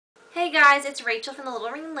Hey guys, it's Rachel from The Little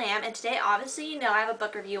Ring Lamb, and today, obviously, you know I have a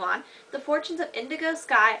book review on The Fortunes of Indigo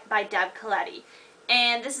Skye by Deb Caletti.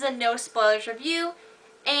 And this is a no spoilers review,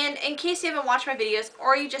 and in case you haven't watched my videos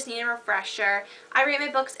or you just need a refresher, I rate my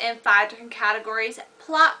books in 5 different categories: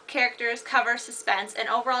 plot, characters, cover, suspense, and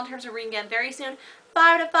overall in terms of reading them very soon,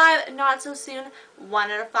 5 out of 5, not so soon, 1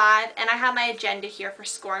 out of 5, and I have my agenda here for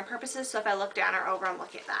scoring purposes, so if I look down or over, I'm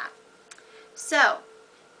looking at that. So,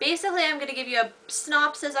 basically, I'm going to give you a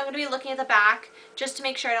synopsis. I'm going to be looking at the back just to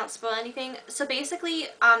make sure I don't spoil anything. So basically,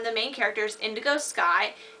 the main character is Indigo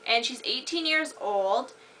Skye, and she's 18 years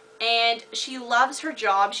old, and she loves her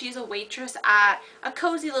job. She's a waitress at a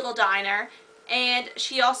cozy little diner, and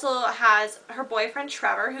she also has her boyfriend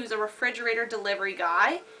Trevor, who's a refrigerator delivery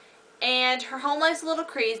guy, and her home life's a little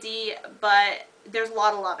crazy, but there's a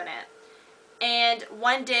lot of love in it. And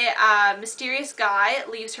one day, a mysterious guy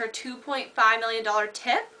leaves her $2.5 million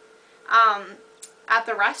tip at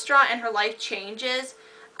the restaurant, and her life changes.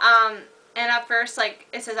 And at first, like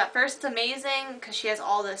it says, at first it's amazing because she has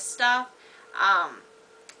all this stuff.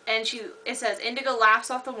 And it says, Indigo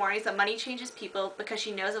laughs off the warnings that money changes people because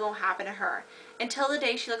she knows it won't happen to her. Until the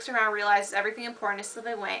day she looks around and realizes everything important is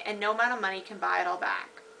slipping away and no amount of money can buy it all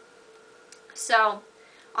back. So,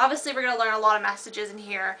 obviously we're going to learn a lot of messages in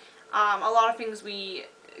here. A lot of things we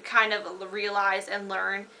kind of realize and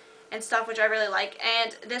learn and stuff, which I really like.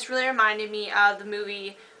 And this really reminded me of the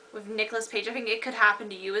movie with Nicolas Cage. I think It Could Happen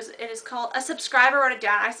to You, it is called. A subscriber wrote it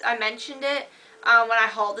down. I mentioned it when I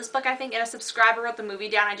hauled this book, I think, and a subscriber wrote the movie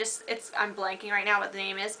down. I'm blanking right now what the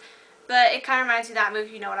name is. But it kind of reminds me of that movie,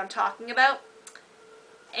 if you know what I'm talking about.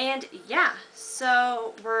 And yeah,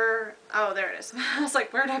 so oh, there it is. I was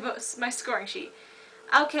like, where did I put my scoring sheet?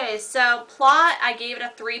 Okay, so plot, I gave it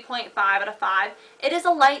a 3.5 out of 5. It is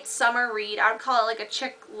a light summer read. I would call it like a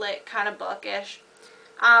chick lit kind of bookish.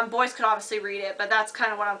 Boys could obviously read it, but that's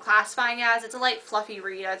kind of what I'm classifying as. It's a light, fluffy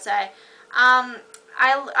read, I'd say.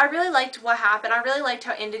 I really liked what happened. I really liked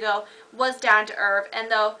how Indigo was down to earth,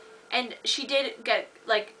 and she did get,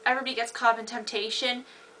 like, everybody gets caught up in temptation,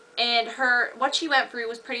 and what she went through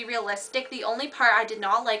was pretty realistic. The only part I did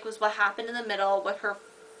not like was what happened in the middle with her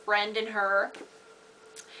friend and her,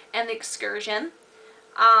 and the excursion.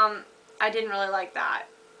 I didn't really like that.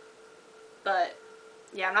 But,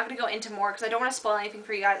 yeah, I'm not going to go into more because I don't want to spoil anything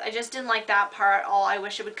for you guys. I just didn't like that part at all. I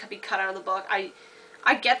wish it would be cut out of the book. I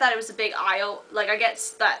get that it was a big like, I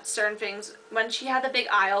get that certain things, when she had the big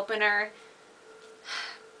eye-opener,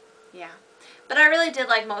 yeah. But I really did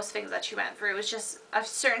like most things that she went through. It was just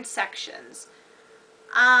certain sections.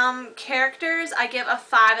 Characters, I give a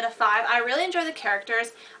 5 out of 5. I really enjoy the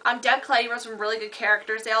characters. Deb Caletti wrote some really good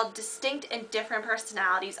characters. They all distinct and different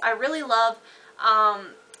personalities. I really love,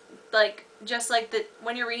 like, just like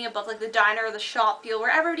when you're reading a book, like the diner or the shop feel,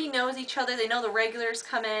 where everybody knows each other. They know the regulars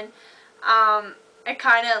come in. It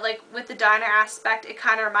kind of, like, with the diner aspect, it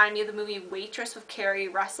kind of reminded me of the movie Waitress with Carrie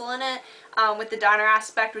Russell in it. With the diner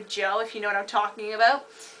aspect with Joe, if you know what I'm talking about.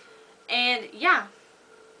 And, yeah.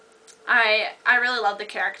 I really loved the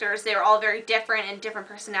characters. They were all very different and different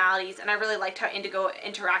personalities, and I really liked how Indigo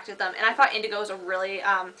interacted with them. And I thought Indigo was a really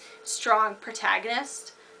strong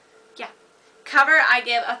protagonist. Yeah. Cover, I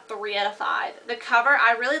give a 3 out of 5. The cover,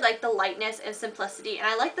 I really like the lightness and simplicity, and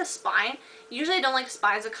I like the spine. Usually I don't like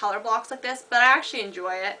spines with color blocks like this, but I actually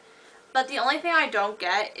enjoy it. But the only thing I don't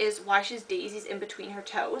get is why she has daisies in between her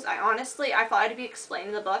toes. I thought it'd be explained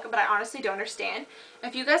in the book, but I honestly don't understand.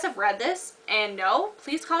 If you guys have read this and know,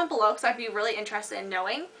 please comment below because I'd be really interested in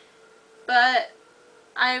knowing. But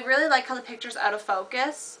I really like how the picture's out of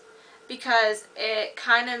focus because it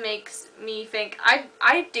kind of makes me think,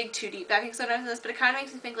 I dig too deep, I think sometimes this, but it kind of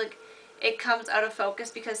makes me think like it comes out of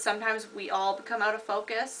focus because sometimes we all become out of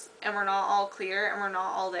focus and we're not all clear and we're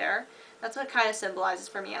not all there. That's what it kind of symbolizes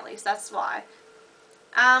for me, at least. That's why.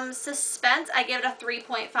 Suspense, I give it a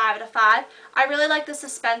 3.5 out of 5. I really like the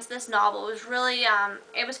suspense of this novel. It was really,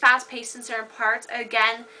 it was fast-paced in certain parts.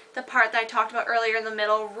 Again, the part that I talked about earlier in the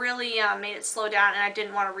middle really made it slow down, and I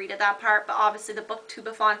didn't want to read it that part. But obviously, the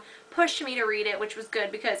booktube-a-thon pushed me to read it, which was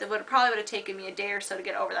good because it probably would have taken me a day or so to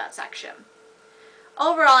get over that section.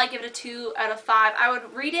 Overall, I give it a 2 out of 5. I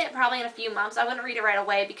would read it probably in a few months. I wouldn't read it right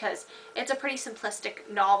away because it's a pretty simplistic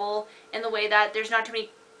novel in the way that there's not too many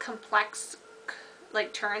complex,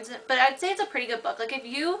 like, turns in it. But I'd say it's a pretty good book. Like, if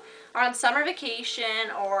you are on summer vacation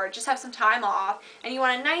or just have some time off and you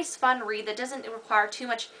want a nice, fun read that doesn't require too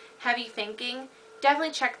much heavy thinking,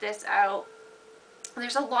 definitely check this out.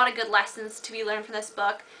 There's a lot of good lessons to be learned from this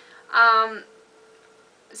book.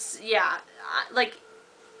 Yeah, like,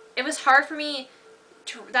 it was hard for me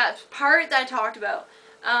that part that I talked about,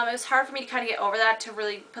 it was hard for me to kind of get over that, to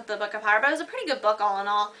really put the book up higher, but it was a pretty good book all in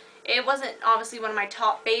all, It wasn't obviously one of my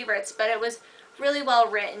top favorites, but it was really well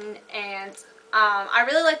written, and I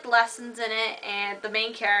really liked the lessons in it and the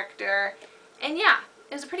main character, and yeah,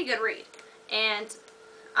 it was a pretty good read. And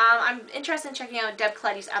I'm interested in checking out Deb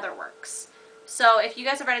Caletti's other works. So if you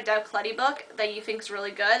guys have read a Deb Caletti book that you think is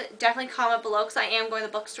really good, definitely comment below, because I am going to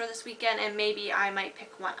the bookstore this weekend and maybe I might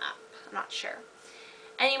pick one up. I'm not sure.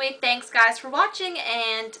 Anyway, thanks guys for watching,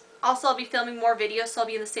 and also I'll be filming more videos, so I'll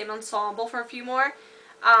be in the same ensemble for a few more.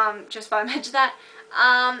 Just thought I mentioned that.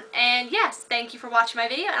 And yes, thank you for watching my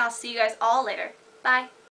video, and I'll see you guys all later. Bye.